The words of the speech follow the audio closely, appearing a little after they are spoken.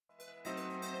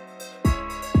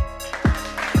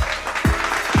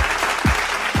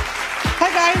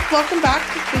welcome back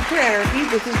to Speaker Energy.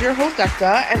 This is your host,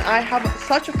 Ekta, and I have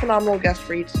such a phenomenal guest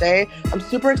for you today. I'm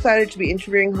super excited to be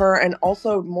interviewing her and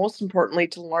also, most importantly,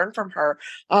 to learn from her.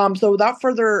 So without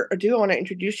further ado, I want to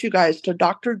introduce you guys to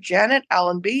Dr. Janet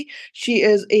Allenby. She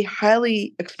is a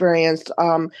highly experienced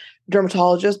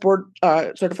dermatologist, board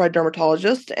certified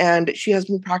dermatologist, and she has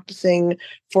been practicing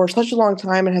for such a long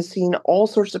time and has seen all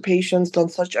sorts of patients, done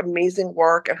such amazing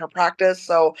work in her practice.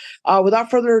 So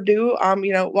without further ado,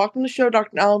 welcome to the show,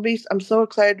 Dr. Allenby. I'm so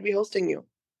excited to be hosting you.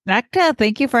 Nakta,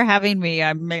 thank you for having me.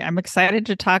 I'm excited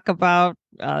to talk about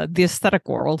the aesthetic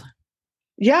world.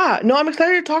 Yeah, no, I'm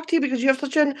excited to talk to you because you have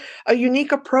such a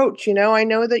unique approach. I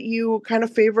know that you kind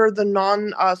of favor the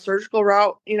non-surgical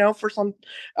route, for some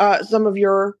of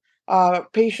your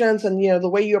patients, and the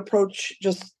way you approach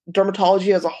just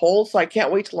dermatology as a whole. So I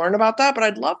can't wait to learn about that. But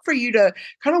I'd love for you to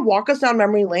kind of walk us down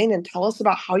memory lane and tell us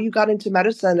about how you got into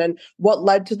medicine and what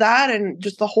led to that, and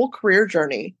just the whole career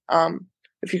journey.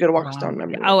 If you could walk us Wow. down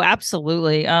memory lane. Oh,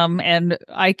 absolutely. And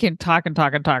I can talk and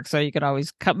talk and talk, so you can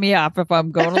always cut me off if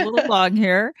I'm going a little long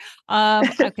here.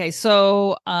 Okay,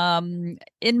 so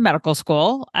in medical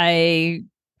school, I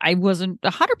wasn't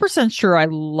 100% sure I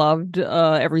loved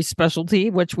every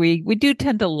specialty, which we do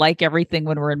tend to like everything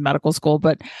when we're in medical school,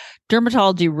 but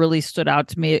dermatology really stood out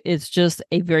to me. It's just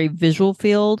a very visual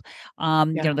field.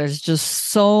 Yeah. There's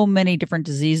just so many different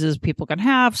diseases people can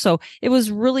have. So it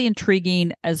was really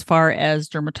intriguing as far as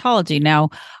dermatology. Now,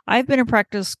 I've been in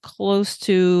practice close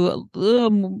to,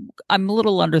 I'm a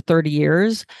little under 30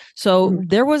 years. So Mhm.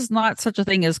 there was not such a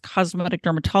thing as cosmetic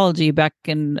dermatology back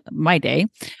in my day.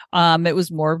 It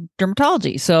was more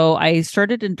dermatology. So I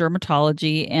started in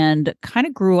dermatology and kind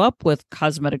of grew up with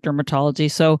cosmetic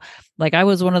dermatology. So, like, I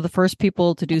was one of the first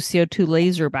people to do CO2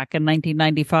 laser back in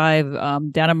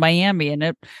 1995 down in Miami. And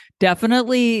it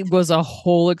definitely was a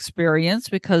whole experience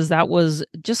because that was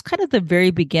just kind of the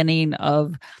very beginning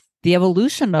of the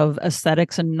evolution of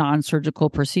aesthetics and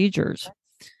non-surgical procedures.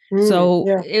 So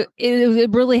Yeah. it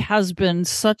really has been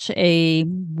such a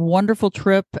wonderful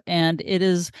trip. And it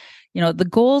is, the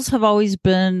goals have always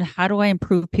been, how do I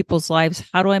improve people's lives?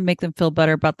 How do I make them feel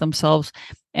better about themselves?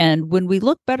 And when we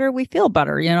look better, we feel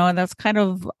better, and that's kind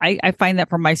of, I find that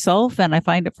for myself and I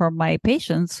find it for my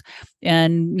patients.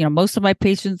 And, most of my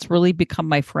patients really become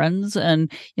my friends, and,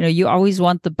 you always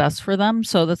want the best for them.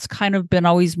 So that's kind of been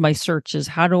always my search, is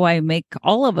how do I make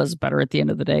all of us better at the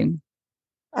end of the day?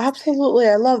 Absolutely.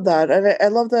 I love that. And I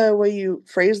love the way you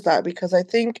phrase that, because I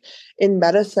think in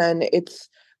medicine, it's,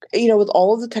 with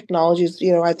all of the technologies,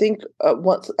 I think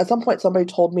once at some point somebody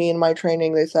told me in my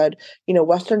training, they said,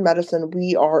 Western medicine,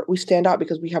 we stand out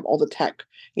because we have all the tech,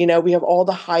 we have all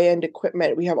the high end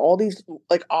equipment, we have all these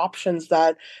like options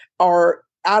that are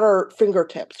at our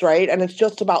fingertips, right? And it's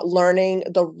just about learning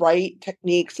the right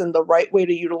techniques and the right way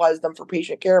to utilize them for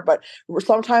patient care. But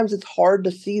sometimes it's hard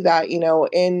to see that,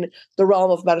 in the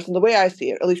realm of medicine, the way I see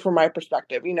it, at least from my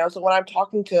perspective, So when I'm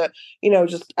talking to,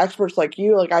 just experts like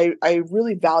you, like I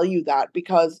really value that,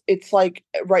 because it's like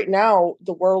right now,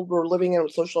 the world we're living in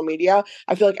with social media,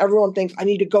 I feel like everyone thinks I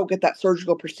need to go get that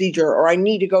surgical procedure, or I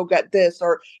need to go get this,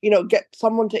 or, get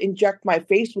someone to inject my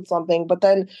face with something. But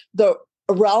then the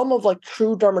realm of like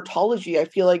true dermatology, I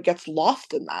feel like gets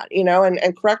lost in that,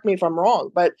 and correct me if I'm wrong,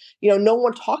 but no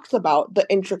one talks about the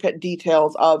intricate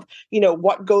details of,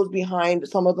 what goes behind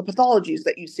some of the pathologies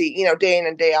that you see, day in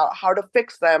and day out, how to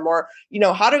fix them, or,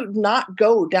 how to not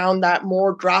go down that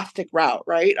more drastic route,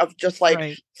 right? Of just like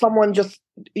Right. someone just,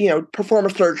 perform a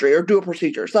surgery or do a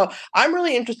procedure. So I'm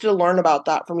really interested to learn about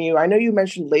that from you. I know you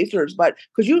mentioned lasers, but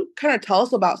could you kind of tell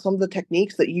us about some of the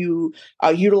techniques that you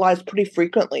utilize pretty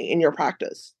frequently in your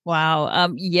practice? Wow.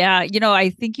 Yeah, I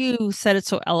think you said it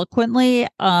so eloquently.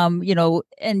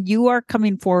 And you are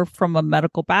coming forth from a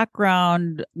medical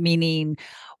background, meaning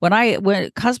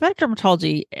when cosmetic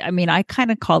dermatology, I mean, I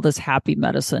kind of call this happy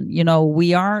medicine.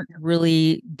 We aren't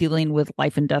really dealing with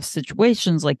life and death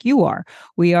situations like you are.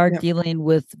 We are Yeah. dealing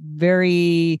with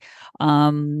very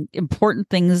important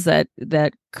things that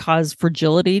cause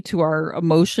fragility to our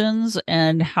emotions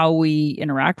and how we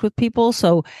interact with people.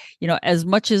 So, as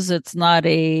much as it's not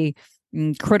a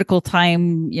critical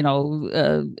time,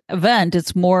 event,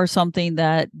 it's more something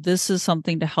that this is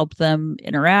something to help them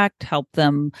interact, help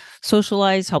them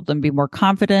socialize, help them be more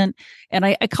confident. And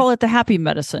I call it the happy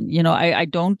medicine. I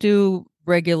don't do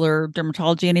regular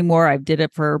dermatology anymore. I did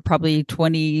it for probably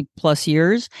 20 plus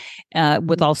years,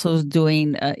 with also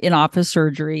doing in-office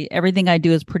surgery. Everything I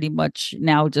do is pretty much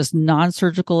now just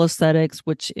non-surgical aesthetics,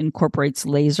 which incorporates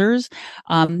lasers.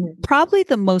 Mhm. Probably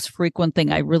the most frequent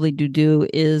thing I really do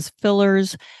is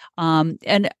fillers.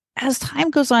 And as time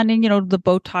goes on, and the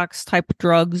Botox type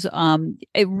drugs,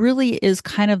 it really is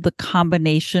kind of the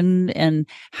combination and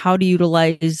how to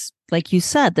utilize, like you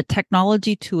said, the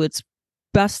technology to its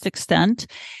best extent,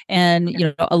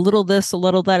 and a little this, a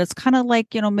little that. It's kind of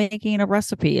like making a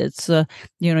recipe. It's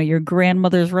your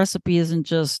grandmother's recipe isn't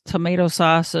just tomato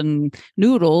sauce and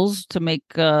noodles to make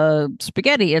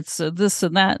spaghetti. It's this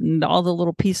and that and all the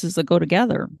little pieces that go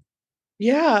together.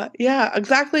 Yeah, yeah,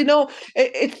 exactly. No,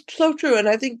 it's so true. And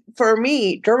I think for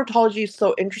me, dermatology is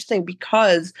so interesting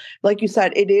because, like you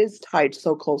said, it is tied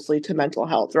so closely to mental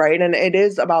health, right? And it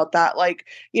is about that, like,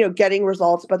 getting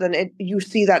results, but then you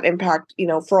see that impact,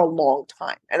 for a long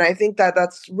time. And I think that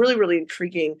that's really, really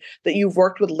intriguing that you've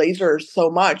worked with lasers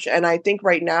so much. And I think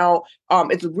right now,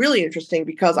 it's really interesting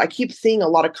because I keep seeing a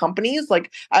lot of companies and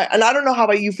I don't know how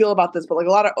about you feel about this, but like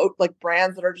a lot of like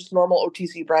brands that are just normal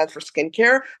OTC brands for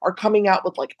skincare are coming out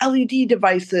with like LED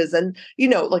devices and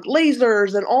like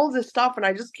lasers and all of this stuff. And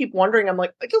I just keep wondering, I'm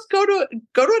like just go to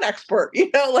an expert,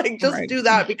 like just Right. do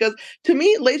that because to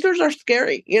me lasers are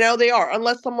scary. They are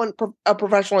unless a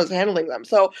professional is handling them.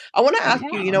 So I want to ask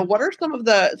you, Yeah. what are some of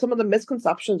the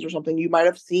misconceptions or something you might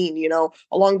have seen,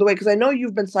 along the way? Because I know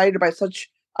you've been cited by such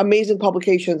amazing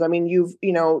publications. I mean,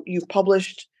 you've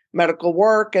published medical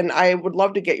work, and I would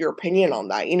love to get your opinion on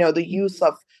that. The use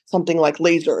of something like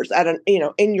lasers at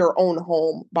in your own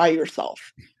home by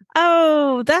yourself.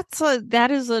 Oh,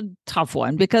 that is a tough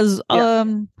one because Yeah.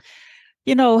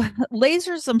 you know,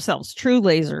 lasers themselves, true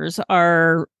lasers,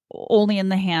 are only in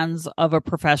the hands of a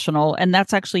professional, and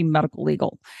that's actually medical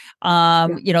legal.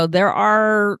 Yeah. There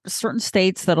are certain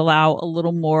states that allow a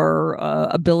little more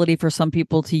ability for some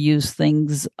people to use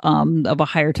things of a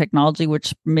higher technology,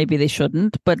 which maybe they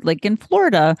shouldn't. But like in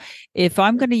Florida, if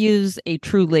I'm going to use a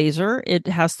true laser, it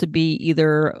has to be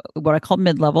either what I call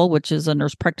mid-level, which is a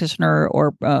nurse practitioner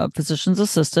or physician's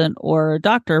assistant or a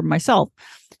doctor, myself.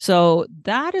 So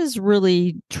that is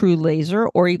really true laser,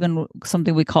 or even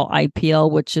something we call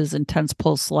IPL, which is intense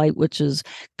pulse light, which is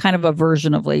kind of a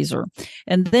version of laser.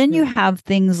 And then you Mm. have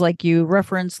things like you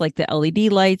reference, like the LED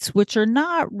lights, which are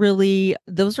not really,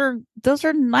 those are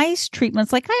nice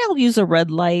treatments. Like I'll use a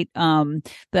red light, the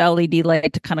LED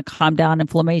light, to kind of calm down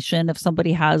inflammation. If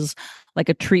somebody has like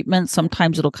a treatment,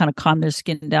 sometimes it'll kind of calm their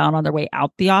skin down on their way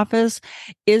out the office.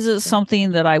 Is it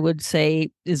something that I would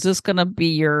say, is this going to be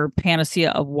your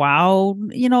panacea of wow?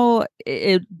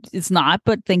 It's not,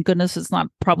 but thank goodness it's not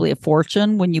probably a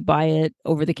fortune when you buy it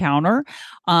over the counter.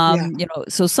 Yeah.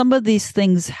 So some of these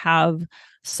things have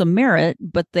some merit,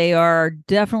 but they are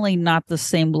definitely not the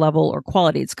same level or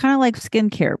quality. It's kind of like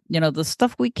skincare. The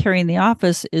stuff we carry in the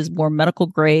office is more medical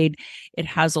grade. It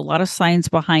has a lot of science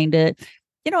behind it.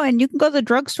 And you can go to the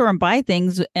drugstore and buy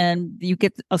things and you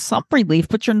get some relief,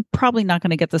 but you're probably not going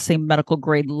to get the same medical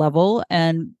grade level.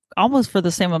 And almost for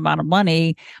the same amount of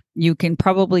money, you can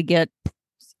probably get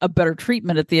a better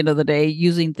treatment at the end of the day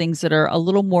using things that are a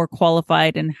little more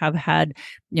qualified and have had,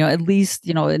 at least,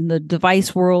 in the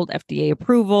device world, FDA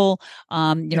approval.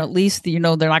 Yeah. At least, they're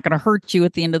not going to hurt you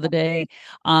at the end of the day.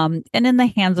 And in the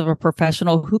hands of a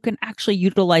professional who can actually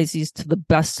utilize these to the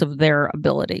best of their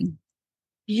ability.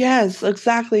 Yes,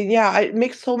 exactly. Yeah, it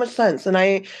makes so much sense, and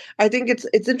I think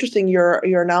it's interesting your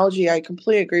analogy. I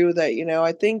completely agree with it.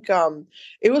 I think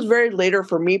it was very later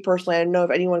for me personally. I don't know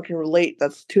if anyone can relate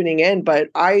that's tuning in,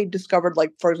 but I discovered,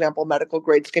 like, for example, medical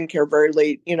grade skincare very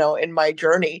late, in my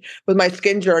journey with my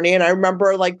skin journey, and I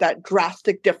remember like that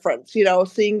drastic difference.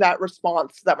 Seeing that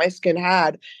response that my skin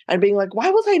had, and being like, why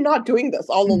was I not doing this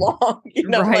all along?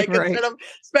 Right, Like right. instead of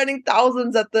spending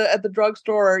thousands at the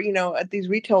drugstore, at these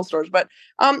retail stores, but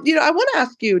I want to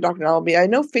ask you, Dr. Allenby, I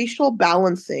know facial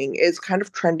balancing is kind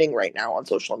of trending right now on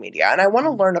social media, and I want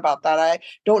to learn about that. I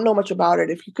don't know much about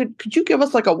it. If you could you give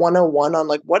us like a 101 on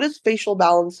like what is facial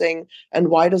balancing and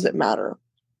why does it matter?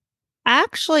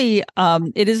 Actually,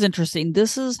 it is interesting.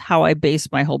 This is how I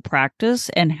base my whole practice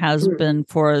and has Mm. been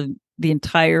for the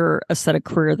entire aesthetic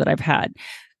career that I've had.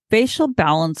 Facial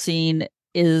balancing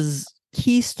is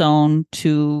keystone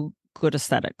to good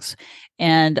aesthetics.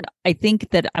 And I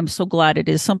think that I'm so glad it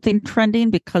is something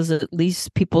trending because at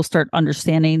least people start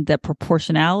understanding that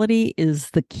proportionality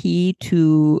is the key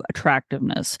to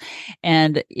attractiveness.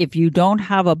 And if you don't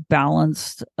have a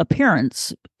balanced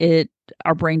appearance,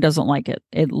 our brain doesn't like it.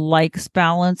 It likes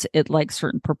balance. It likes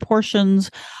certain proportions.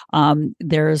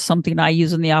 There is something I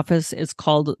use in the office. It's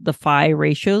called the phi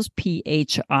ratios,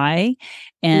 PHI,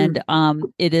 Mm. and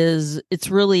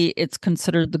it's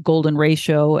considered the golden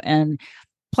ratio. And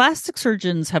plastic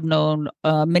surgeons have known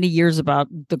many years about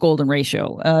the golden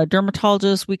ratio.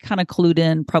 Dermatologists, we kind of clued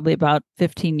in probably about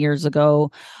 15 years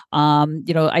ago.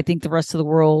 I think the rest of the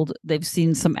world, they've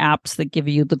seen some apps that give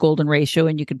you the golden ratio,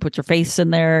 and you can put your face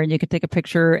in there and you can take a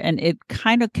picture, and it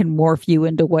kind of can morph you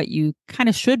into what you kind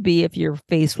of should be if your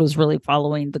face was really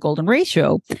following the golden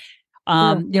ratio.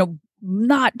 Yeah.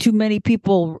 Not too many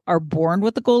people are born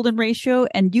with the golden ratio,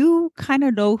 and you kind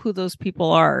of know who those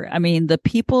people are. I mean, the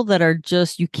people that are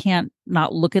just, you can't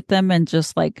not look at them and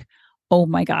just like, oh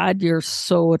my God, you're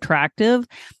so attractive.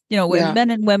 And Yeah. men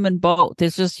and women both.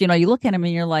 It's just, you look at them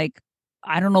and you're like,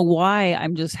 I don't know why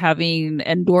I'm just having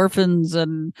endorphins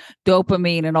and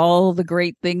dopamine and all the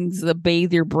great things that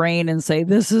bathe your brain and say,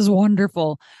 this is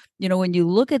wonderful. When you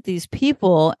look at these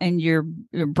people and your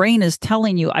brain is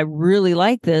telling you, I really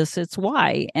like this, it's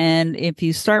why. And if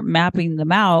you start mapping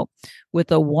them out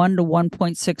with a 1 to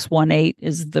 1.618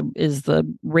 is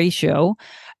the ratio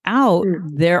out, Mm.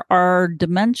 there are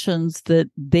dimensions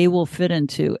that they will fit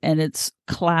into. And it's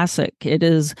classic.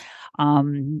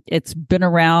 It's been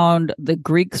around. The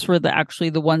Greeks were actually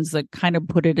the ones that kind of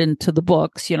put it into the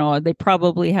books. They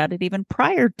probably had it even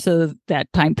prior to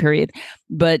that time period,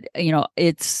 but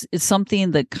it's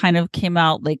something that kind of came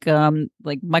out like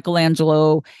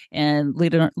Michelangelo and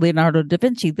Leonardo da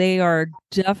Vinci. They are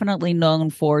definitely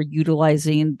known for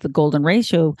utilizing the golden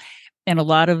ratio in a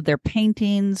lot of their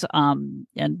paintings,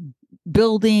 and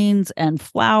buildings and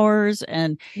flowers,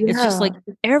 and it's just like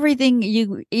Yeah. everything.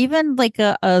 You even like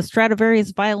a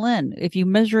Stradivarius violin, if you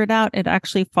measure it out, it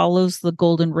actually follows the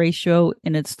golden ratio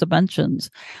in its dimensions.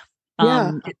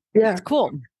 Yeah. It's Yeah.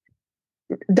 cool.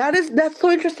 That's so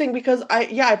interesting because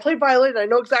I play violin. I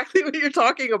know exactly what you're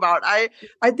talking about. I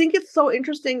think it's so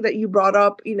interesting that you brought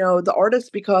up, the artists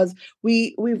because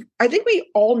I think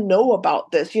we all know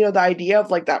about this, the idea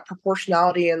of like that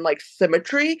proportionality and like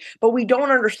symmetry, but we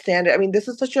don't understand it. I mean, this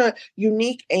is such a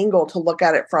unique angle to look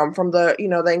at it from the,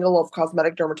 the angle of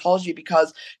cosmetic dermatology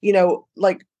because,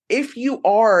 like if you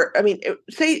are, I mean,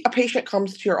 say a patient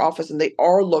comes to your office and they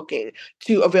are looking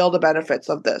to avail the benefits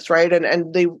of this, right?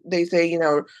 And they say,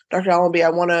 Dr. Allenby,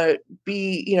 I want to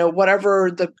be, whatever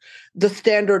the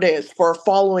standard is for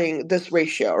following this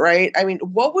ratio, right? I mean,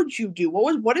 what would you do?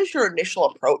 What is your initial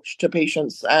approach to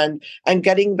patients and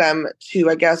getting them to,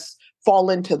 I guess, fall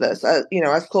into this,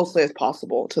 as closely as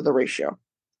possible to the ratio?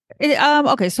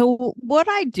 Okay, so what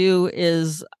I do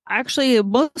is actually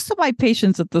most of my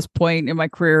patients at this point in my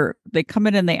career, they come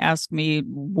in and they ask me,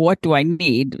 what do I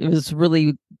need? It was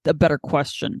really a better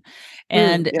question.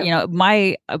 And Yeah.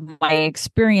 my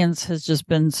experience has just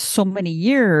been so many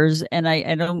years, and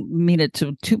I don't mean it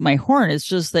to toot my horn. It's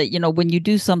just that, when you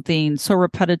do something so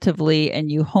repetitively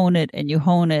and you hone it and you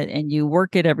hone it and you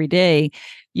work it every day,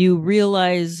 you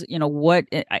realize,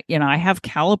 I have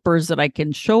calipers that I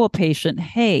can show a patient,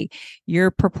 hey,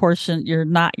 you're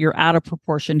out of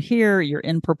proportion here, you're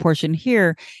in proportion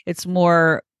here. It's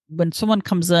more when someone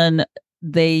comes in,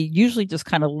 they usually just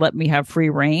kind of let me have free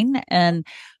reign. And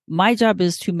my job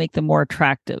is to make them more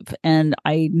attractive. And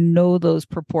I know those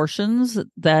proportions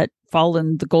that fall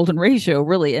in the golden ratio,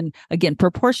 really. And again,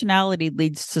 proportionality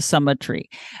leads to symmetry.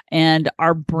 And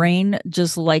our brain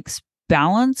just likes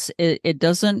balance. It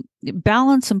doesn't,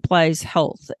 balance implies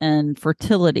health and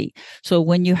fertility. So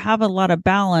when you have a lot of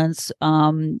balance,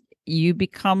 you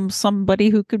become somebody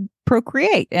who could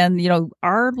procreate. And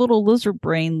our little lizard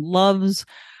brain loves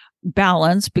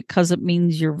balance because it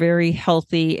means you're very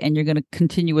healthy and you're going to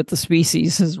continue with the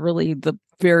species, is really the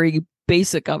very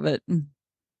basic of it.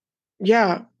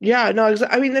 Yeah, yeah, no,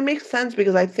 I mean, that makes sense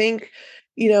because I think,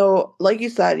 like you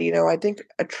said, I think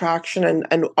attraction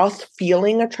and us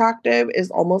feeling attractive is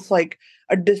almost like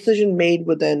a decision made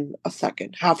within a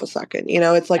second, half a second.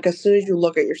 It's like as soon as you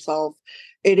look at yourself,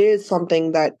 it is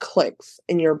something that clicks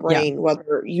in your Yeah. brain,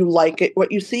 whether you like it,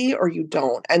 what you see, or you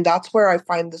don't. And that's where I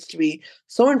find this to be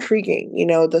so intriguing,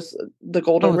 the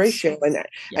golden Oh, it's, ratio yeah.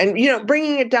 and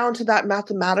bringing it down to that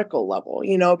mathematical level,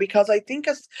 because I think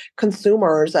as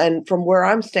consumers and from where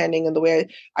I'm standing and the way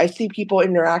I see people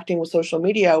interacting with social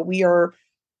media, we are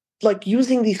like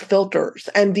using these filters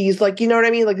and these like, you know what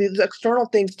I mean? Like these external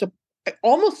things to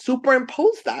almost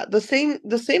superimpose the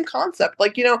same concept.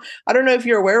 Like, I don't know if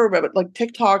you're aware of it, but like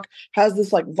TikTok has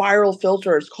this like viral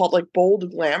filter. It's called like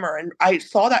bold glamour. And I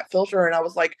saw that filter and I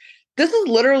was like, this is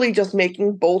literally just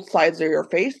making both sides of your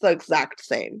face the exact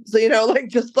same. So, like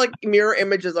just like mirror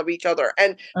images of each other.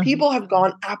 And Uh-huh. people have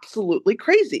gone absolutely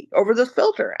crazy over this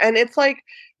filter. And it's like,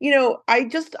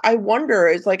 I wonder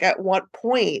is like at what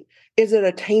point is it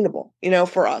attainable,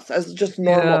 for us as just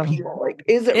normal Yeah. people? Like,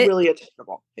 is it It really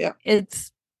attainable? Yeah.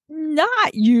 it's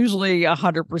not usually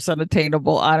 100%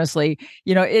 attainable, honestly.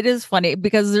 It is funny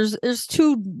because there's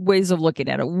two ways of looking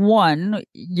at it. One,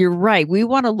 you're right. We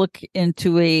want to look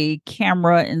into a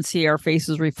camera and see our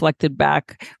faces reflected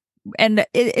back. And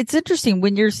it's interesting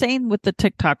when you're saying with the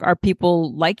TikTok, are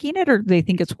people liking it or do they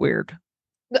think it's weird?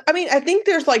 I mean, I think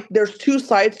there's two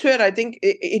sides to it. I think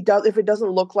it does, if it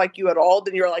doesn't look like you at all,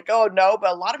 then you're like, oh no.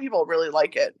 But a lot of people really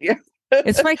like it. Yeah.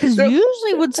 It's funny because They're-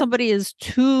 usually when somebody is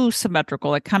too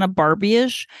symmetrical, like kind of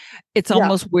Barbie-ish, it's yeah.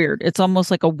 almost weird. It's almost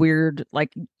like a weird,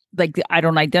 like I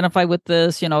don't identify with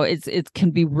this. It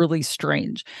can be really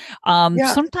strange.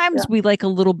 Yeah. Sometimes Yeah. we like a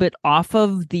little bit off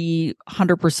of the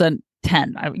 100%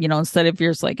 10. Instead of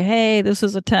you're just like, hey, this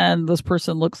is a 10, this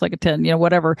person looks like a 10,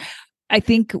 whatever. I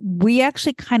think we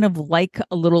actually kind of like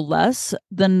a little less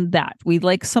than that. We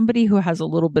like somebody who has a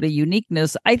little bit of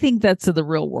uniqueness. I think that's in the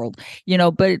real world,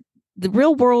 but the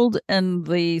real world and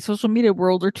the social media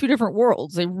world are two different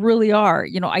worlds. They really are.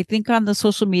 I think on the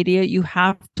social media, you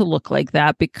have to look like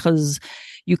that because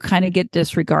you kind of get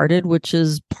disregarded, which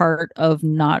is part of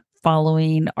not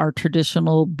following our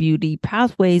traditional beauty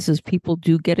pathways as people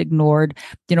do get ignored.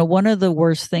 One of the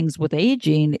worst things with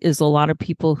aging is a lot of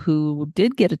people who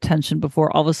did get attention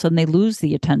before, all of a sudden they lose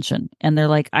the attention and they're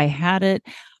like, I had it.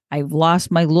 I've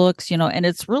lost my looks, and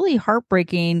it's really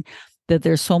heartbreaking that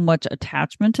there's so much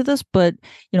attachment to this, but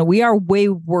we are way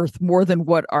worth more than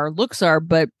what our looks are.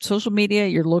 But social media,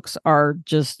 your looks are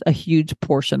just a huge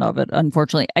portion of it.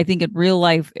 Unfortunately, I think in real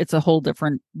life, it's a whole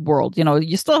different world.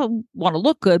 You still want to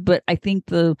look good, but I think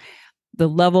the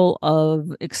level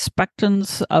of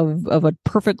expectance of a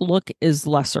perfect look is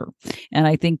lesser. And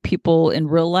I think people in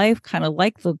real life kind of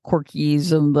like the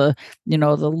quirkies and the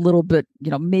little bit,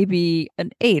 maybe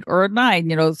an 8 or a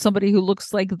 9, somebody who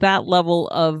looks like that level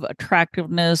of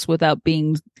attractiveness without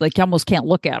being like you almost can't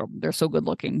look at them. They're so good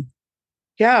looking.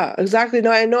 Yeah, exactly. No,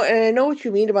 I know, and I know what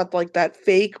you mean about like that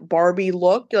fake Barbie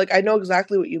look. Like, I know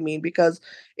exactly what you mean because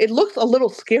it looks a little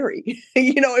scary.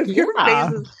 If your face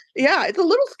Yeah. is, yeah, it's a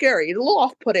little scary, it's a little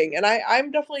off-putting, and I'm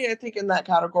definitely, I think, in that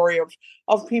category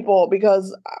of people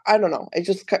because I don't know, it's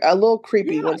just a little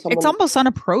creepy Yeah, when it's someone, almost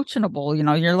unapproachable.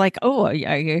 You're like, oh,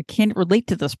 I can't relate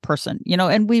to this person.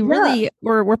 And we yeah, really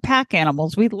we're pack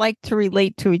animals. We like to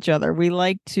relate to each other. We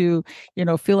like to,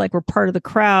 feel like we're part of the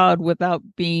crowd without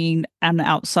being an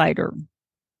outsider.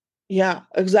 yeah,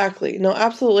 exactly. No,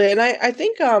 absolutely. And I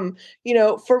think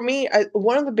for me,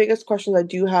 one of the biggest questions I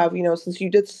do have, since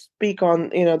you did speak on,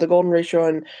 the golden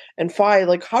ratio and phi,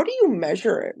 like how do you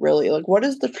measure it really? Like what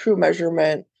is the true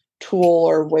measurement tool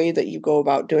or way that you go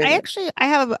about doing it? I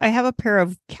have a pair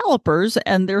of calipers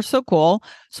and they're so cool.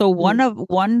 So Mhm.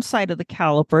 one side of the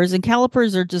calipers, and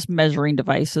calipers are just measuring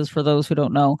devices for those who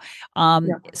don't know. Yeah.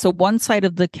 So one side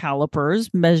of the calipers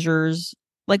measures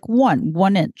like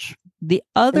one inch. The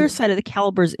other Mhm. side of the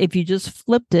calipers, if you just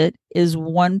flipped it, is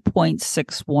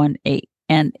 1.618.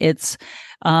 And it's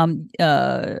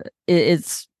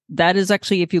that is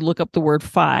actually, if you look up the word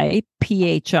phi,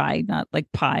 not like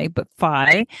pi, but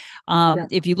phi, Yeah.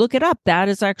 if you look it up, that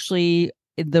is actually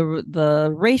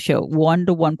the ratio 1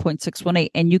 to 1.618,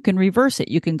 and you can reverse it.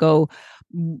 You can go,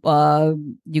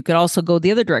 you could also go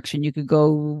the other direction. You could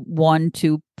go 1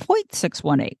 to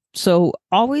 0.618. So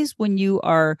always when you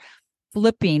are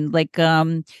flipping, like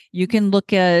you can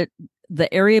look at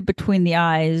the area between the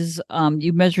eyes,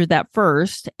 you measure that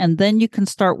first, and then you can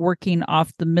start working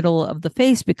off the middle of the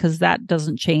face because that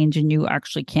doesn't change and you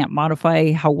actually can't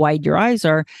modify how wide your eyes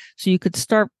are. So you could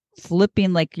start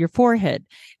flipping like your forehead.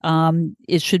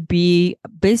 It should be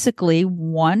basically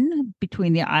one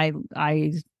between the eyes,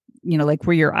 like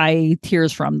where your eye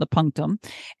tears from, the punctum.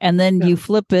 And then Yeah. you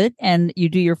flip it and you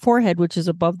do your forehead, which is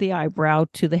above the eyebrow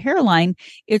to the hairline.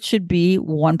 It should be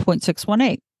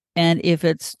 1.618. And if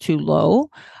it's too low,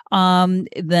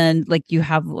 then like you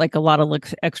have like a lot of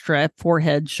like extra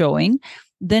forehead showing,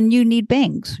 then you need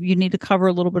bangs. You need to cover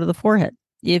a little bit of the forehead.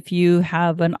 If you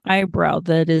have an eyebrow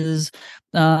that is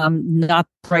not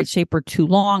the right shape or too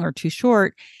long or too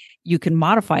short, you can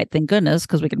modify it, thank goodness,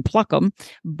 because we can pluck them,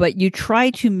 but you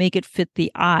try to make it fit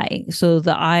the eye. So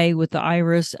the eye with the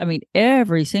iris, I mean,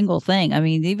 every single thing. I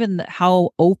mean, even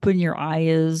how open your eye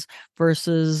is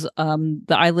versus the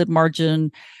eyelid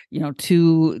margin,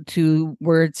 to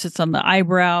where it sits on the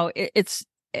eyebrow. It's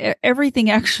everything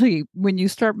actually, when you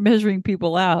start measuring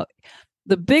people out,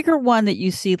 the bigger one that you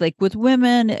see, like with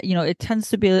women, it tends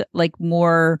to be like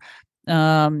more,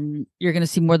 you're going to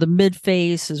see more the mid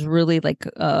face is really like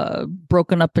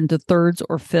broken up into thirds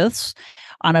or fifths.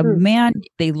 On a Hmm. man,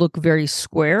 they look very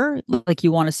square, like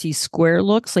you want to see square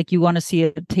looks, like you want to see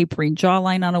a tapering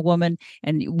jawline on a woman.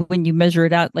 And when you measure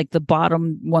it out, like the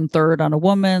bottom one third on a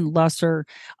woman, lesser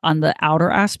on the outer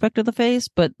aspect of the face.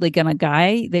 But like on a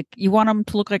guy, that you want them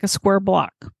to look like a square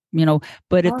block.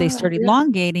 But if they start Yeah.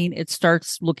 elongating, it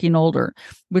starts looking older,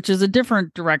 which is a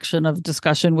different direction of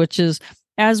discussion, which is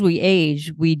as we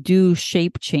age, we do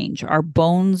shape change. Our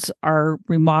bones are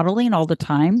remodeling all the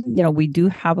time. We do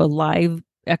have a live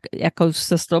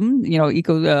ecosystem,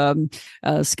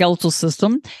 skeletal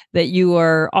system that you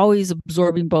are always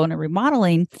absorbing bone and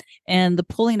remodeling. And the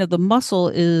pulling of the muscle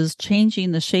is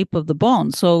changing the shape of the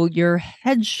bone. So your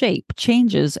head shape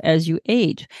changes as you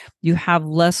age. You have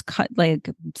less like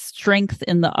strength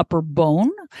in the upper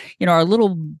bone.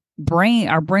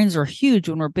 Our brains are huge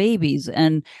when we're babies,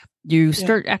 and you Yeah.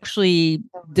 start actually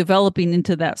developing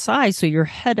into that size, so your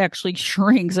head actually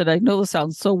shrinks. And I know this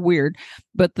sounds so weird,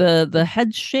 but the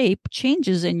head shape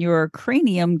changes and your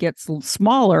cranium gets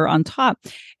smaller on top,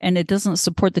 and it doesn't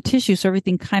support the tissue, so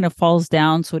everything kind of falls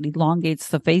down, so it elongates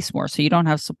the face more, so you don't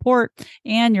have support,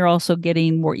 and you're also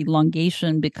getting more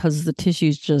elongation because the tissue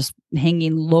is just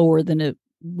hanging lower than it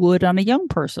would on a young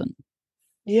person.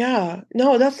 Yeah.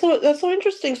 No, that's so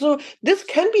interesting. So this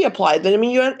can be applied. Then I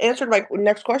mean, you answered my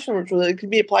next question, which was it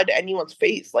could be applied to anyone's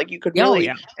face. Like you could Oh really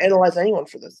yeah, analyze anyone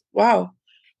for this. Wow.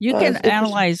 you Wow, can that's interesting.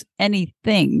 analyze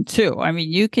anything too. I mean,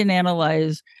 you can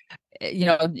analyze, you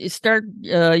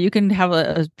can have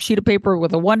a sheet of paper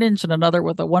with a 1 inch and another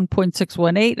with a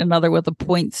 1.618, another with a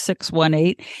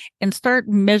 0.618, and start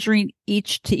measuring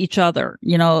each to each other,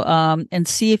 and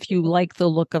see if you like the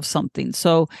look of something.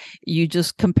 So you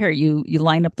just compare, you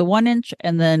line up the 1 inch,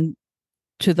 and then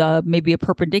to the maybe a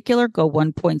perpendicular, go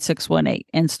 1.618,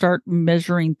 and start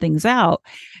measuring things out,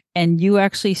 and you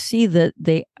actually see that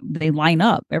they line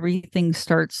up. Everything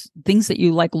starts, things that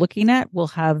you like looking at will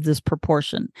have this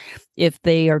proportion. If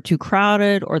they are too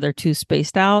crowded or they're too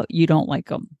spaced out, you don't like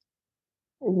them.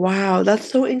 Wow, that's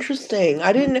so interesting.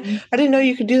 I didn't Mhm. I didn't know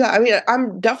you could do that. I mean,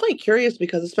 I'm definitely curious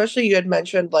because especially you had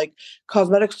mentioned like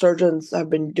cosmetic surgeons have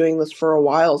been doing this for a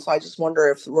while. So I just wonder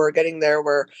if we're getting there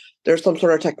where there's some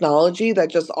sort of technology that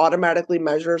just automatically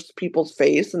measures people's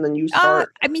face and then you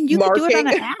start I mean, you could do it on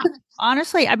marking. an app.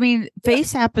 Honestly, I mean,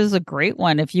 Face app is a great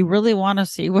one if you really want to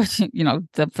see what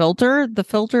the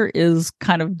filter is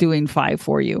kind of doing five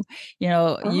for you.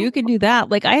 You can Oh, do that.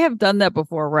 Like I have done that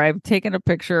before where I've taken a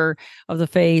picture of the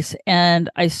face and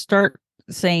I start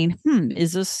saying,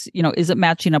 is this, is it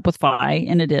matching up with Phi?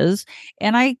 And it is.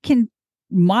 And I can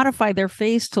modify their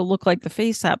face to look like the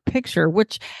Face app picture,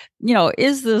 which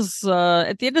is this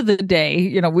at the end of the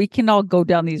day, we can all go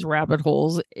down these rabbit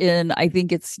holes. And I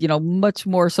think it's, much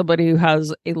more somebody who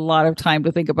has a lot of time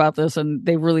to think about this and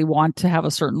they really want to have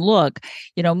a certain look.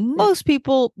 yeah. Most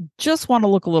people just want to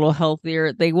look a little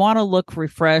healthier. They want to look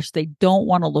refreshed. They don't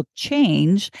want to look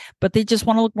changed, but they just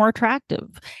want to look more attractive,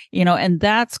 and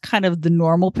that's kind of the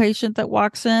normal patient that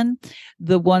walks in.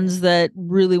 The ones that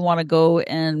really want to go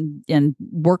and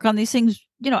work on these things,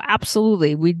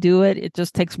 absolutely we do it. It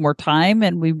just takes more time,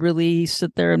 and we really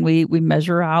sit there and we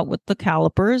measure out with the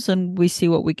calipers and we see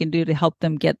what we can do to help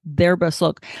them get their best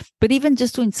look. But even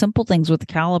just doing simple things with the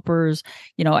calipers,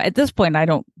 at this point I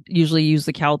don't usually use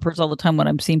the calipers all the time when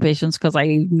I'm seeing patients because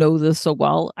I know this so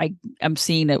well. I'm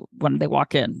seeing it when they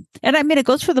walk in. And I mean it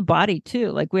goes for the body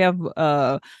too. Like we have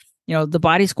the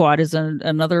Body Squad is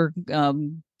another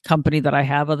company that I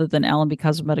have other than Allenby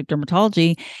Cosmetic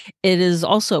Dermatology. It is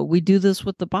also, we do this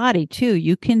with the body too.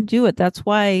 You can do it. That's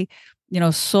why,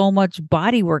 so much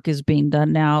body work is being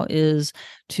done now is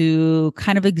to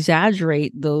kind of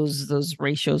exaggerate those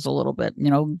ratios a little bit,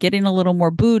 getting a little more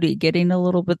booty, getting a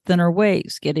little bit thinner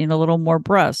waist, getting a little more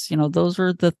breasts. Those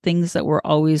are the things that we're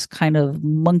always kind of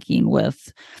monkeying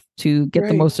with to get the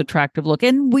Right. most attractive look.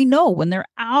 And we know when they're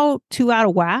too out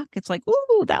of whack, it's like,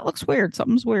 ooh, that looks weird.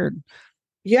 Something's weird.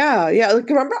 Yeah, yeah. Like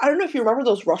remember, I don't know if you remember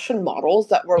those Russian models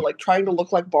that were like trying to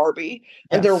look like Barbie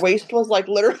and their Yes. waist was like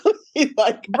literally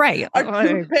like Right. a Like,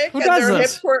 toothpick who and does their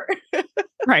hips this? were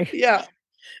Right. yeah.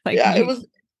 Like Yeah, it was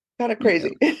kind of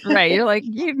crazy. right. You're like,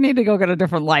 you need to go get a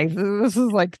different life. This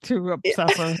is like too Yeah.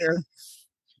 obsessive here.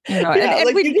 And Yeah, and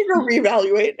like we you need to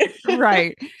reevaluate.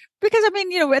 right. Because I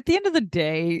mean, at the end of the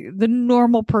day, the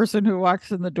normal person who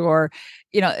walks in the door,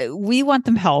 we want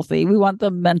them healthy. We want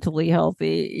them mentally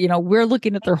healthy. We're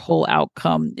looking at their whole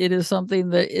outcome. It is something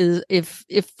that is,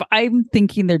 if I'm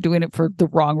thinking they're doing it for the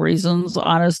wrong reasons,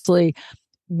 honestly,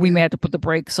 we Yeah, may have to put the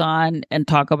brakes on and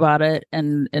talk about it,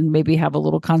 and maybe have a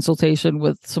little consultation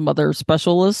with some other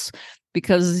specialists,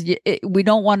 because we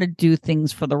don't want to do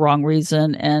things for the wrong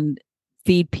reason. And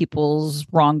feed people's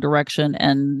wrong direction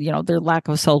and, their lack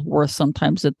of self-worth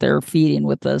sometimes that they're feeding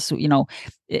with this.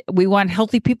 We want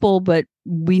healthy people, but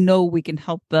we know we can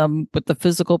help them with the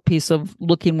physical piece of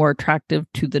looking more attractive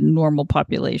to the normal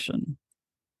population.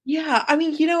 Yeah, I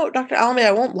mean, Dr. Allenby,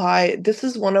 I won't lie. This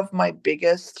is one of my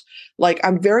biggest,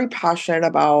 I'm very passionate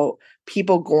about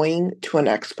people going to an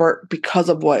expert because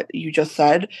of what you just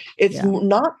said. It's Yeah.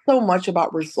 not so much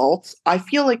about results. I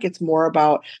feel like it's more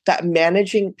about that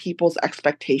managing people's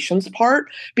expectations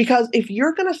part. Because if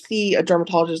you're going to see a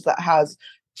dermatologist that has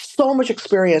so much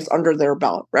experience under their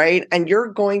belt, right? And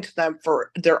you're going to them for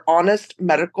their honest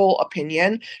medical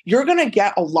opinion, you're going to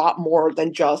get a lot more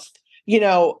than just,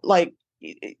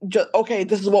 just, okay,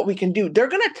 this is what we can do. They're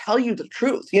going to tell you the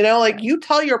truth, like you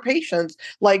tell your patients,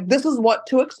 like, this is what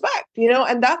to expect,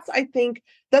 and I think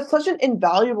that's such an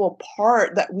invaluable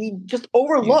part that we just Yeah.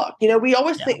 overlook. We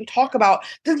always Yeah. talk about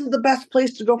this is the best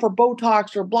place to go for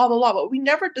Botox or blah, blah, blah, but we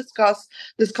never discuss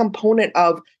this component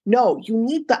of no, you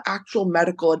need the actual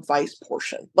medical advice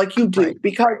portion like you do, Right.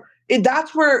 because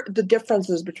that's where the difference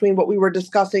is between what we were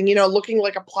discussing, looking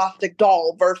like a plastic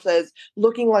doll versus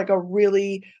looking like a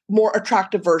really more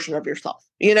attractive version of yourself.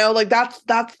 Like that's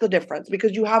the difference,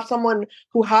 because you have someone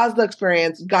who has the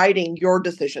experience guiding your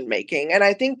decision making. And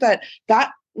I think that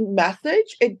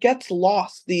message, it gets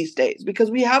lost these days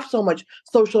because we have so much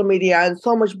social media and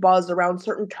so much buzz around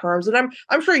certain terms. And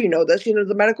I'm sure this,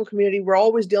 the medical community, we're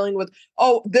always dealing with,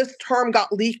 oh, this term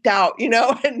got leaked out,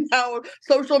 and now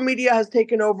social media has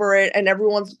taken over it and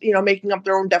everyone's, making up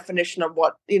their own definition of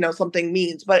what, something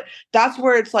means. But that's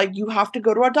where it's like you have to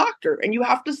go to a doctor and you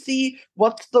have to see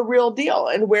what's the real deal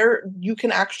and where you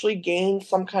can actually gain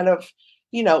some kind of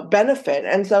benefit.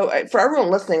 And so for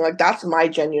everyone listening, like, that's my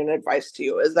genuine advice to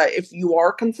you, is that if you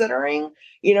are considering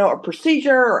a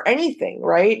procedure or anything,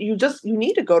 right, you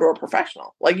need to go to a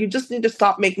professional. Like, you just need to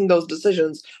stop making those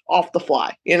decisions off the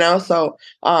fly, so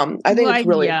I think Well, it's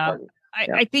really yeah, important.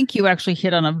 Yeah. I think you actually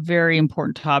hit on a very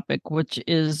important topic, which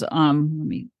is, let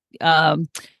me, um,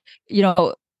 you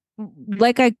know,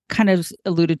 like I kind of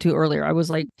alluded to earlier, I was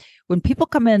like, when people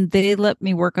come in, they let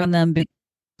me work on them because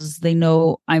they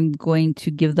know I'm going to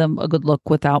give them a good look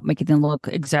without making them look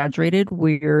exaggerated,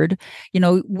 weird.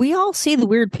 We all see the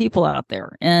weird people out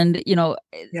there. And,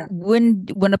 Yeah.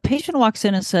 when a patient walks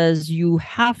in and says, you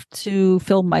have to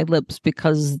fill my lips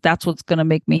because that's what's going to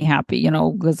make me happy,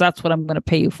 because that's what I'm going to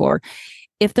pay you for.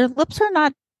 If their lips are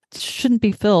not, shouldn't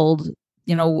be filled,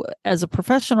 as a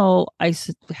professional,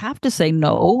 have to say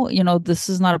no. This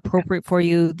is not appropriate for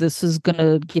you. This is going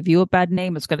to give you a bad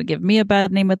name. It's going to give me a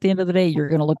bad name at the end of the day. You're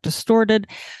going to look distorted.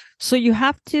 So you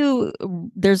have to,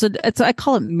 I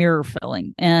call it mirror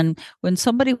filling. And when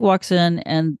somebody walks in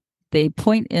and they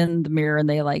point in the mirror and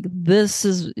they like, this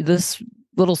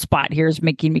little spot here is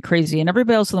making me crazy. And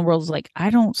everybody else in the world is like, I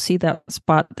don't see that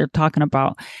spot they're talking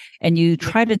about. And you Yeah.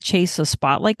 try to chase a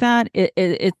spot like that,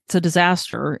 it's a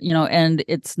disaster, and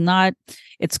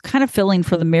it's kind of filling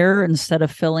for the mirror instead of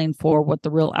filling for what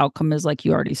the real outcome is, like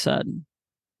you already said.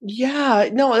 Yeah,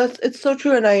 no, it's so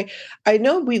true. And I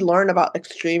know we learn about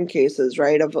extreme cases,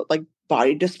 right, of like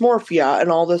body dysmorphia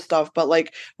and all this stuff, but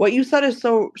like what you said is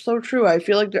so true. I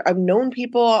feel like I've known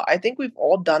people, I think we've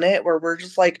all done it, where we're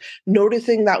just like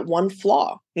noticing that one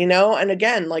flaw, and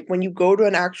again, like when you go to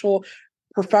an actual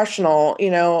professional,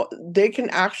 they can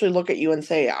actually look at you and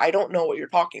say, I don't know what you're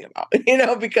talking about,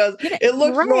 because it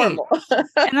looks Right. normal.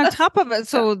 And on top of it, Yeah.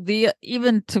 so the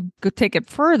even to take it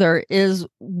further is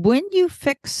when you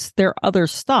fix their other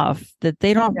stuff that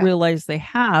they don't Yeah. realize they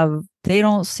have, they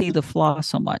don't see the flaw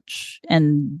so much,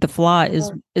 and the flaw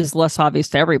is less obvious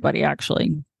to everybody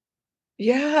actually.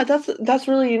 Yeah, that's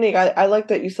really unique. I like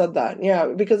that you said that. Yeah,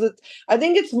 because I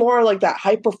think it's more like that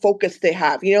hyper focus they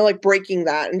have, like breaking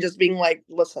that and just being like,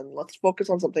 listen, let's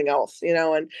focus on something else,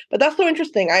 and but that's so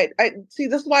interesting. I see,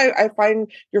 this is why I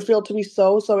find your field to be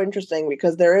so interesting,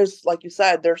 because there is, like you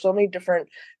said, there's so many different,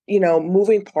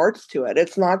 moving parts to it.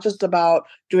 It's not just about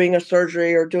doing a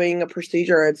surgery or doing a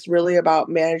procedure. It's really about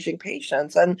managing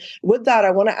patients. And with that,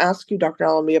 I want to ask you, Dr.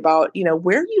 Allenby, about,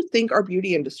 where do you think our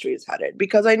beauty industry is headed?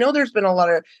 Because I know there's been a lot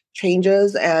of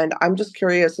changes, and I'm just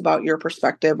curious about your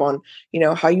perspective on,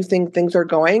 how you think things are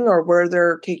going or where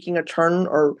they're taking a turn,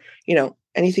 or,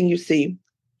 anything you see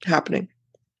happening.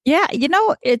 Yeah,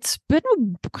 it's been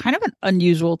a kind of an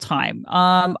unusual time.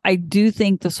 I do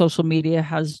think the social media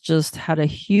has just had a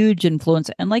huge influence.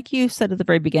 And like you said at the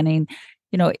very beginning,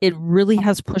 it really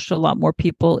has pushed a lot more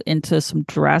people into some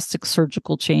drastic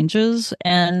surgical changes.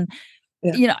 And,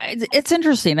 Yeah. it's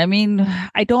interesting. I mean,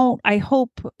 I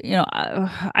hope,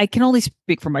 I can only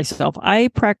speak for myself. I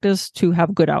practice to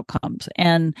have good outcomes.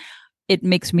 And it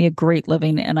makes me a great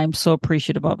living and I'm so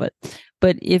appreciative of it.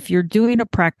 But if you're doing a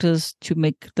practice to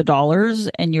make the dollars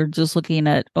and you're just looking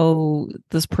at, oh,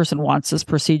 this person wants this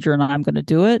procedure and I'm going to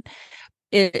do it,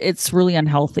 it's really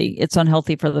unhealthy. It's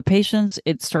unhealthy for the patients.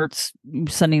 It starts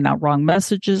sending out wrong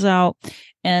messages out.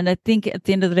 And I think at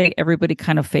the end of the day, everybody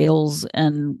kind of fails.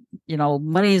 And,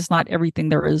 money is not everything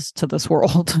there is to this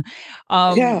world.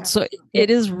 Yeah. So Yeah. it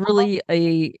is really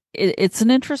it's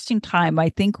an interesting time. I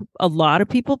think a lot of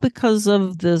people, because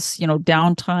of this,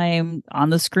 downtime on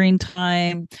the screen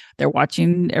time, they're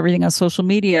watching everything on social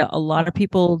media. A lot of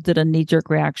people did a knee jerk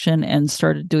reaction and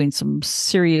started doing some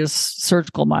serious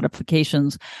surgical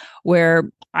modifications where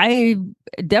I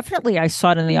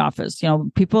saw it in the office.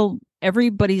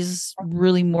 Everybody's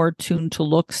really more tuned to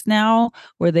looks now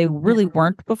where they really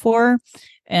weren't before.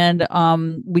 And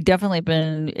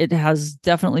it has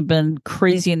definitely been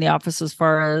crazy in the office as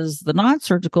far as the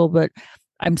non-surgical, but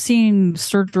I'm seeing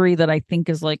surgery that I think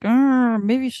is like,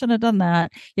 maybe you shouldn't have done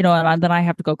that, and then I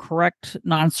have to go correct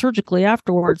non-surgically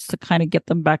afterwards to kind of get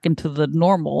them back into the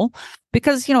normal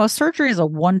because, a surgery is a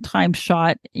one-time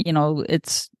shot,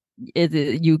 it's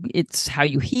how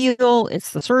you heal,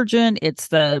 it's the surgeon, it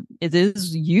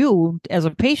is you as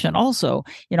a patient also,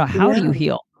 how do you Yeah.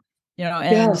 heal,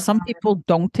 and Yeah. some people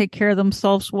don't take care of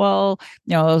themselves well.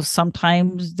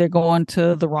 Sometimes they're going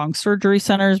to the wrong surgery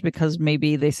centers because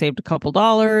maybe they saved a couple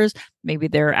dollars, maybe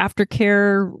their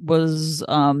aftercare was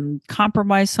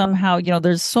compromised somehow.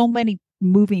 There's so many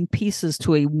moving pieces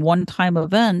to a one-time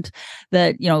event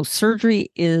that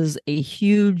surgery is a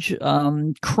huge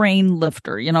crane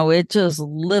lifter. It just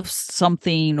lifts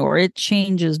something or it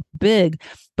changes big,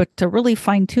 but to really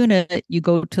fine tune it, you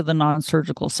go to the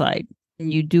non-surgical side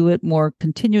and you do it more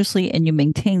continuously and you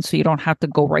maintain so you don't have to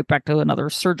go right back to another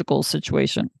surgical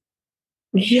situation.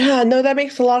 Yeah, no, that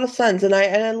makes a lot of sense. And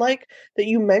I like that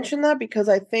you mentioned that because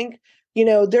I think,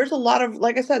 there's a lot of,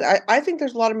 like I said, I think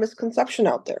there's a lot of misconception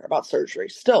out there about surgery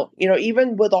still,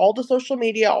 even with all the social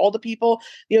media, all the people,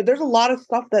 there's a lot of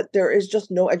stuff that there is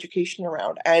just no education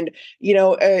around. And,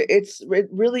 it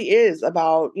really is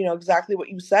about, exactly what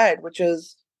you said, which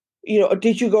is,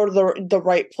 did you go to the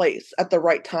right place at the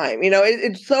right time?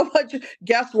 It's so much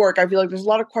guesswork. I feel like there's a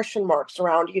lot of question marks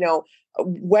around,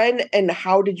 when and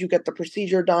how did you get the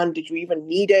procedure done? Did you even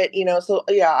need it? So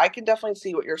yeah, I can definitely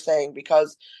see what you're saying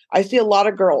because I see a lot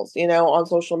of girls, on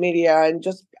social media and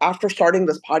just after starting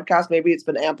this podcast, maybe it's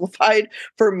been amplified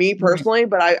for me Right. personally,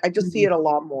 but I just see Mhm. it a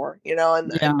lot more,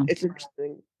 and Yeah. it's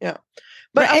interesting. Yeah.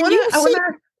 But Yeah. And you I see,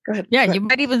 wanna go ahead. yeah, Go you ahead.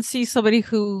 might even see somebody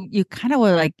who you kind of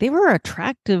were like, they were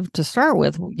attractive to start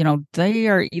with. They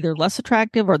are either less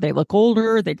attractive or they look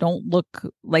older. They don't look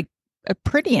like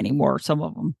pretty anymore, some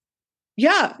of them.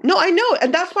 Yeah, no, I know,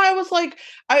 and that's why I was like,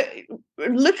 I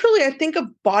think of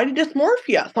body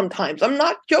dysmorphia sometimes. I'm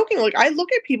not joking. Like I look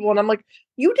at people and I'm like,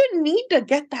 you didn't need to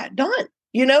get that done.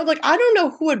 Like I don't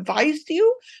know who advised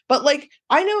you, but like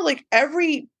I know like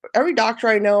every doctor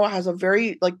I know has a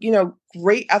very like,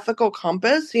 great ethical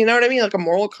compass, you know what I mean? Like a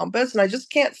moral compass. And I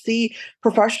just can't see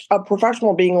a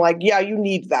professional being like, yeah, you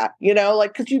need that,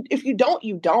 like because if you don't,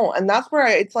 you don't. And that's where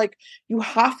it's like you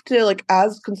have to like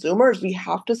as consumers we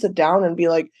have to sit down and be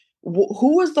like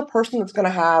who is the person that's going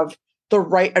to have the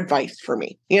right advice for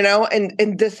me and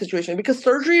in this situation because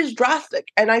surgery is drastic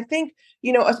and I think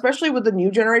especially with the new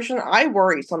generation I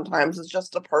worry sometimes it's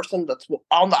just a person that's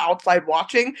on the outside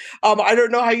watching. I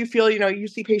don't know how you feel, you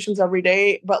see patients every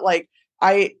day but like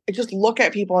I just look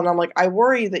at people and I'm like I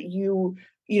worry that you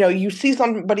see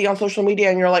somebody on social media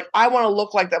and you're like, I want to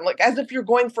look like them, like as if you're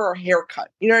going for a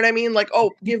haircut. You know what I mean? Like,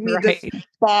 oh, give me this Right.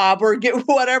 bob or get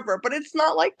whatever. But it's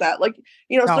not like that. Like,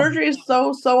 No. surgery is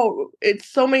so it's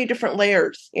so many different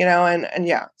layers, and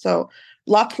yeah. So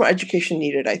lots more education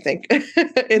needed, I think, in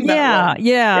that realm. Yeah,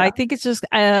 yeah. Yeah. I think it's just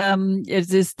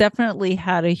it's definitely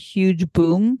had a huge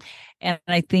boom. And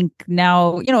I think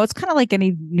now, it's kind of like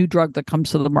any new drug that comes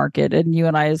to the market. And you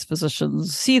and I as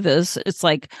physicians see this. It's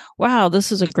like, wow,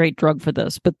 this is a great drug for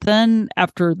this. But then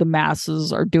after the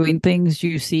masses are doing things,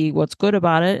 you see what's good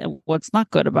about it and what's not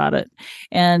good about it.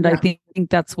 And I Yeah. think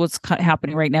that's what's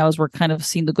happening right now is we're kind of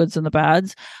seeing the goods and the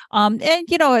bads. And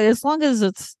as long as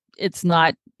it's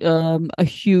not a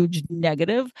huge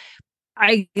negative,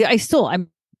 I'm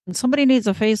when somebody needs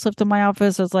a facelift in my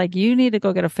office, it's like you need to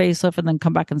go get a facelift and then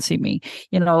come back and see me.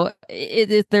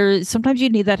 There sometimes you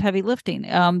need that heavy lifting.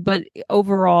 But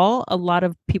overall, a lot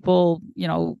of people,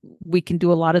 we can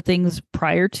do a lot of things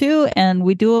prior to, and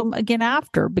we do them again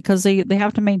after because they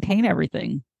have to maintain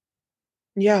everything.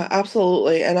 Yeah,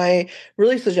 absolutely. And I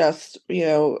really suggest,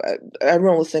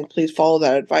 everyone listening, please follow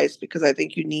that advice because I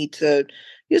think you need to,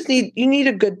 you need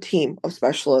a good team of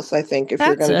specialists, I think, if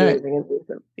you're That's going to do it. anything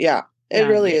invasive. Yeah, it Yeah,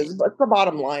 really yeah, is. That's the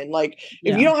bottom line. Like,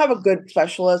 if you yeah. don't have a good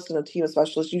specialist and a team of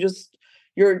specialists,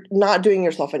 you're not doing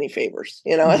yourself any favors,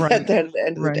 at Right, the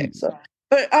end of the day. right. So,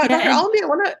 but Yeah, Dr. and Allenby, I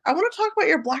want to talk about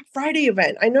your Black Friday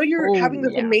event. I know you're having oh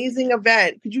this yeah. amazing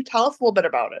event. Could you tell us a little bit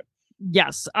about it?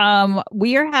 Yes.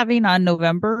 We are having on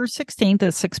November 16th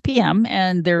at 6 p.m.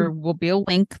 and there will be a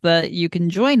link that you can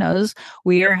join us.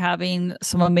 We are having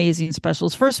some amazing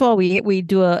specials. First of all, we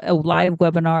do a live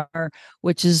webinar,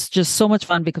 which is just so much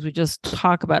fun because we just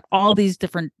talk about all these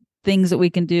different things that we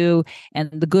can do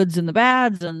and the goods and the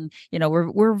bads. And,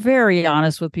 we're very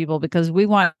honest with people because we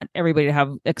want everybody to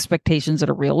have expectations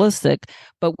that are realistic,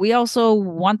 but we also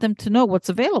want them to know what's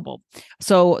available.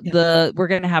 So Yeah. we're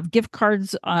going to have gift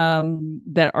cards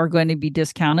that are going to be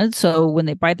discounted. So when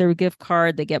they buy their gift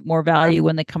card, they get more value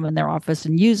when they come in our office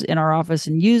and use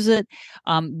it.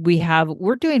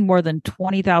 We're doing more than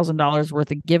 $20,000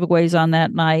 worth of giveaways on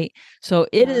that night. So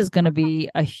it Wow. is going to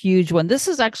be a huge one. This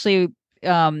is actually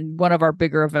one of our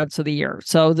bigger events of the year.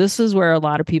 So this is where a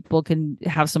lot of people can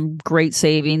have some great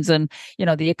savings. And,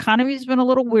 the economy's been a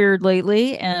little weird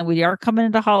lately and we are coming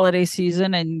into holiday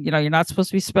season and, you're not supposed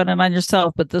to be spending on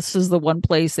yourself, but this is the one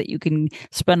place that you can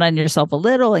spend on yourself a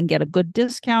little and get a good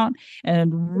discount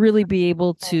and really be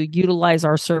able to utilize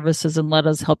our services and let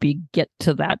us help you get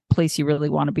to that place you really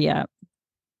want to be at.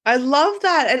 I love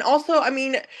that. And also, I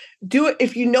mean, do it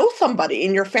if you know somebody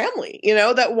in your family,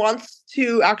 that wants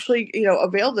to actually,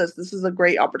 avail this. This is a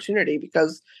great opportunity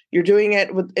because you're doing it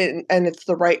and it's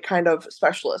the right kind of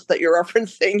specialist that you're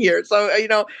referencing here. So,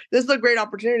 this is a great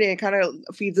opportunity and kind of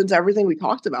feeds into everything we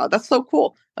talked about. That's so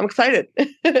cool. I'm excited.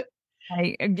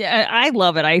 I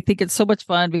love it. I think it's so much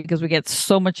fun because we get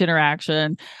so much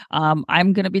interaction.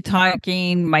 I'm going to be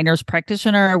talking my nurse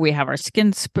practitioner. We have our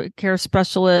care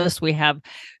specialist. We have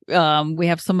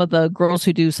some of the girls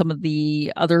who do some of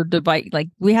the other device. Like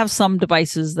we have some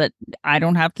devices that I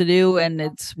don't have to do, and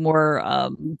it's more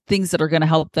things that are going to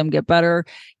help them get better.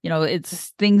 It's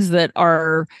things that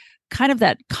are kind of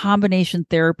that combination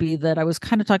therapy that I was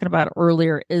kind of talking about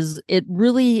earlier. Is it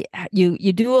really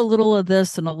you do a little of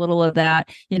this and a little of that.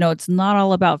 It's not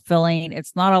all about filling,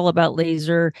 it's not all about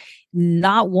laser.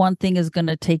 Not one thing is going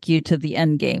to take you to the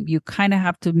end game. You kind of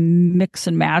have to mix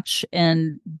and match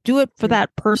and do it for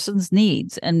that person's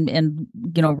needs and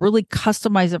really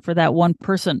customize it for that one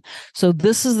person. So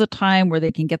this is the time where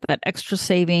they can get that extra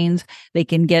savings. They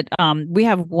can get we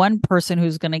have one person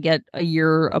who's going to get a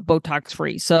year of Botox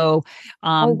free. So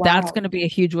Oh, that's wow. going to be a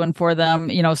huge one for them.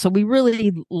 So we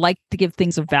really like to give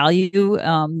things of value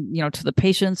to the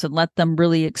patients and let them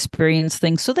really experience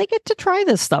things so they get to try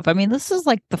this stuff. I mean, this is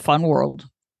like the fun world.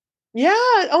 Yeah.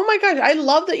 Oh my gosh. I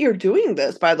love that you're doing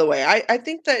this, by the way. I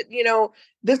think that,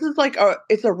 this is like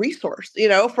it's a resource,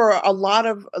 for a lot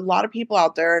of people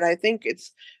out there. And I think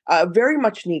it's very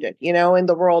much needed, in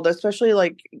the world, especially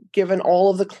like given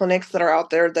all of the clinics that are out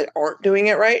there that aren't doing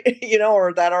it right,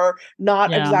 or that are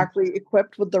not Yeah. exactly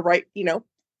equipped with the right,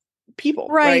 people,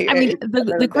 Right. right? I mean, At the end the of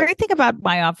the day. great thing about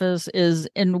my office is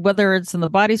in whether it's in the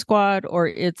body squad or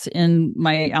it's in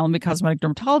my Allenby cosmetic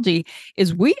dermatology,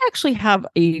 is we actually have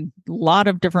a lot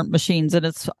of different machines. And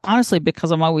it's honestly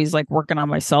because I'm always like working on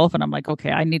myself and I'm like,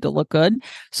 okay, I need to look good.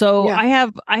 So Yeah.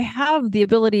 I have the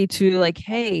ability to like,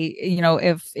 hey,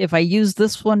 if I use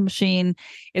this one machine,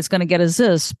 it's going to get us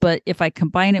this. But if I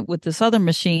combine it with this other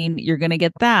machine, you're going to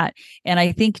get that. And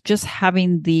I think just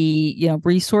having the,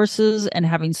 resources and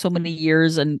having so many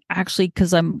years and actually,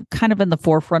 because I'm kind of in the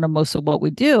forefront of most of what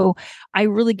we do, I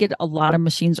really get a lot of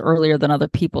machines earlier than other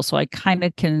people. So I kind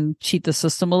of can cheat the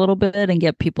system a little bit and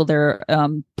get people there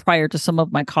prior to some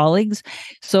of my colleagues.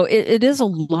 So it is a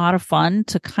lot of fun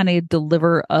to kind of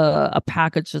deliver a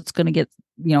package that's going to get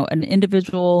an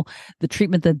individual the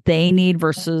treatment that they need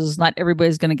versus not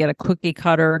everybody's going to get a cookie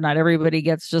cutter. Not everybody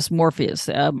gets just Morpheus.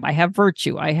 I have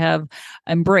Virtue, I have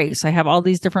Embrace, I have all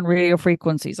these different radio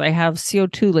frequencies, I have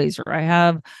CO2 laser, I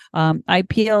have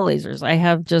IPL lasers, I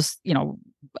have just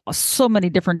so many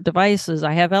different devices,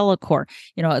 I have Elicor.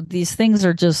 These things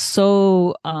are just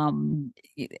so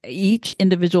each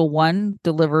individual one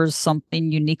delivers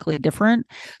something uniquely different.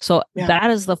 So Yeah. that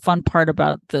is the fun part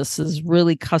about this, is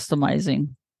really customizing.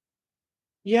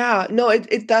 Yeah, no,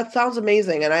 it that sounds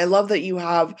amazing. And I love that you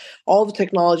have all the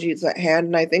technologies at hand.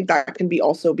 And I think that can be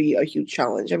also be a huge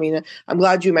challenge. I mean, I'm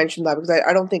glad you mentioned that because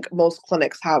I don't think most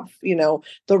clinics have,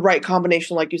 the right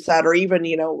combination, like you said, or even,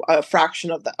 a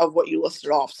fraction of what you listed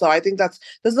off. So I think this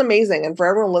is amazing. And for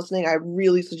everyone listening, I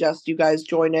really suggest you guys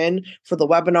join in for the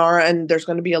webinar, and there's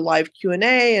going to be a live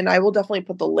Q&A, and I will definitely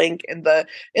put the link in the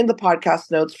podcast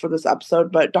notes for this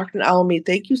episode. But Dr. Allenby,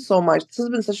 thank you so much. This has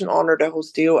been such an honor to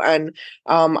host you. And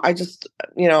I just,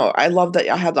 I love that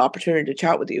I had the opportunity to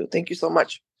chat with you. Thank you so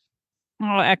much. Oh,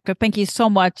 Ekta, thank you so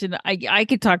much. And I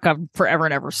could talk forever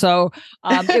and ever. So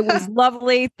it was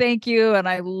lovely. Thank you. And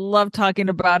I love talking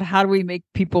about how do we make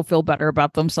people feel better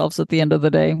about themselves at the end of the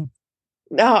day.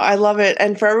 No, I love it.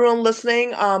 And for everyone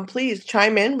listening, please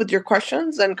chime in with your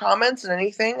questions and comments and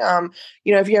anything.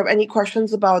 If you have any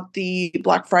questions about the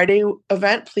Black Friday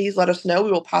event, please let us know.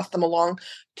 We will pass them along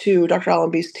to Dr.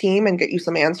 Allenby's team and get you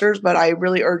some answers. But I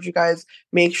really urge you guys,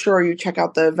 make sure you check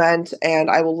out the event, and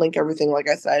I will link everything, like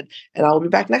I said, and I will be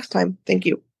back next time. Thank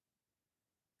you.